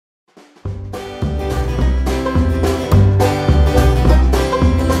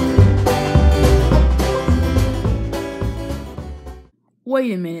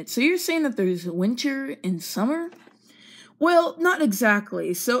Wait a minute, so you're saying that there's winter and summer? Well, not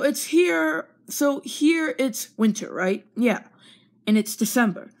exactly. So here it's winter, right? Yeah. And it's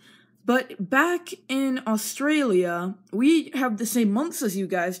December. But back in Australia, we have the same months as you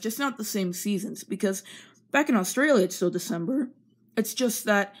guys, just not the same seasons. Because back in Australia, it's still December. It's just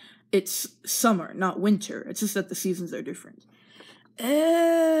that it's summer, not winter. It's just that the seasons are different.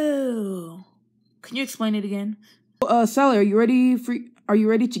 Oh. Can you explain it again? Sally, are you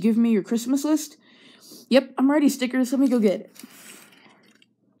ready to give me your Christmas list? Yep, I'm ready, Stickers. Let me go get it.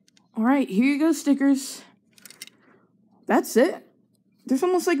 Alright, here you go, Stickers. That's it. There's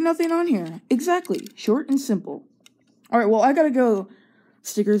almost like nothing on here. Exactly. Short and simple. Alright, well, I gotta go,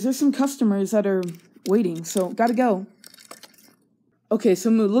 Stickers. There's some customers that are waiting, so gotta go. Okay,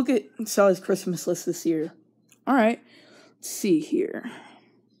 so Moo, look at Sally's Christmas list this year. Alright, let's see here.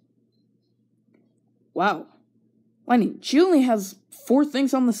 Wow. I mean, she only has 4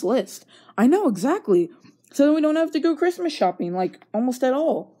 things on this list. I know, exactly. So we don't have to go Christmas shopping, like, almost at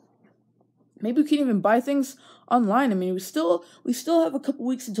all. Maybe we can even buy things online. I mean, we still have a couple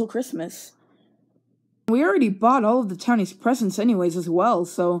weeks until Christmas. We already bought all of the townie's presents anyways as well,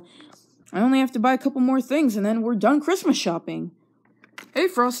 so I only have to buy a couple more things and then we're done Christmas shopping. Hey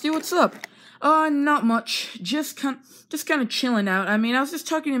Frosty, what's up? Not much. Just kind of chilling out. I mean, I was just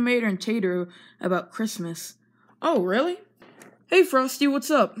talking to Mater and Tater about Christmas. Oh, really? Hey Frosty, what's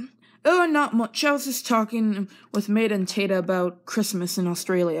up? Not much. I was just talking with Mater and Tater about Christmas in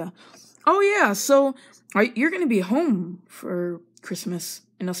Australia. Oh yeah, so you're gonna be home for Christmas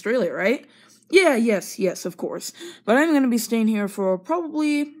in Australia, right? Yeah, yes, of course. But I'm gonna be staying here for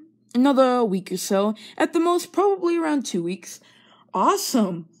probably another week or so. At the most, probably around 2 weeks.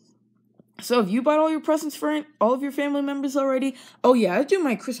 Awesome. So have you bought all your presents for all of your family members already? Oh yeah, I do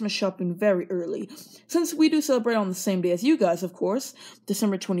my Christmas shopping very early. Since we do celebrate on the same day as you guys, of course,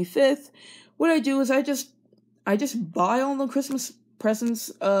 December 25th, what I do is I just buy all the Christmas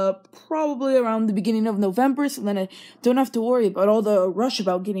presents probably around the beginning of November, so then I don't have to worry about all the rush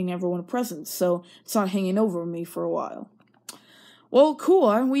about getting everyone a present, so it's not hanging over me for a while. Well,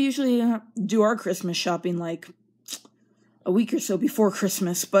 cool. We usually do our Christmas shopping like a week or so before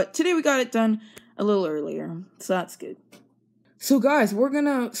Christmas, but today we got it done a little earlier, so that's good. So guys, we're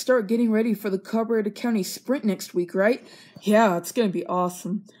gonna start getting ready for the Carburetor County Sprint next week, right? Yeah, it's gonna be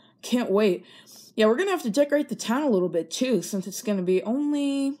awesome. Can't wait. Yeah, we're gonna have to decorate the town a little bit too, since it's gonna be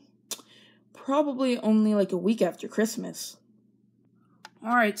probably only like a week after Christmas.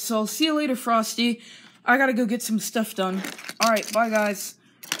 Alright, so I'll see you later, Frosty. I gotta go get some stuff done. Alright, bye guys.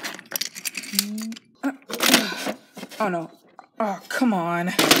 Oh no. Oh, come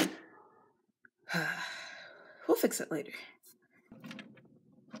on. We'll fix it later.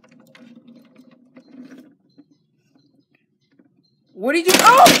 What are you doing?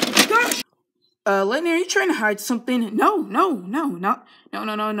 Oh, gosh! Lightning, are you trying to hide something? No. No.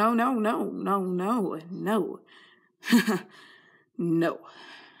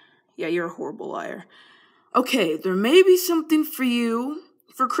 Yeah, you're a horrible liar. Okay, there may be something for you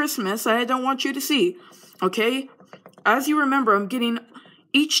for Christmas I don't want you to see. Okay? As you remember, I'm getting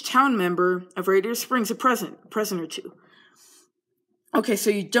each town member of Radiator Springs a present or two. Okay,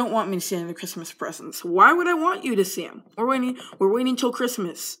 so you don't want me to see any of the Christmas presents. Why would I want you to see them? We're waiting till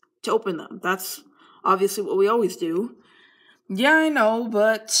Christmas to open them. That's obviously what we always do. Yeah, I know,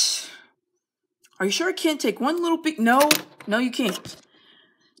 but are you sure I can't take one little peek? No, you can't.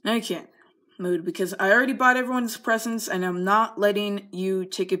 No, you can't, Mood, because I already bought everyone's presents, and I'm not letting you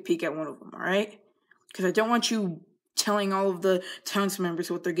take a peek at one of them, alright? Because I don't want you telling all of the town's members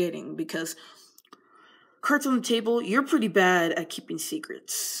what they're getting, because cards on the table, you're pretty bad at keeping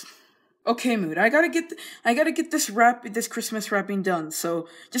secrets. Okay, Mood, I gotta get this Christmas wrapping done, so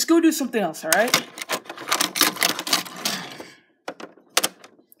just go do something else, alright?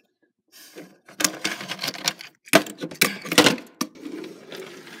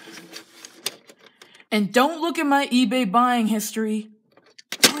 And don't look at my eBay buying history.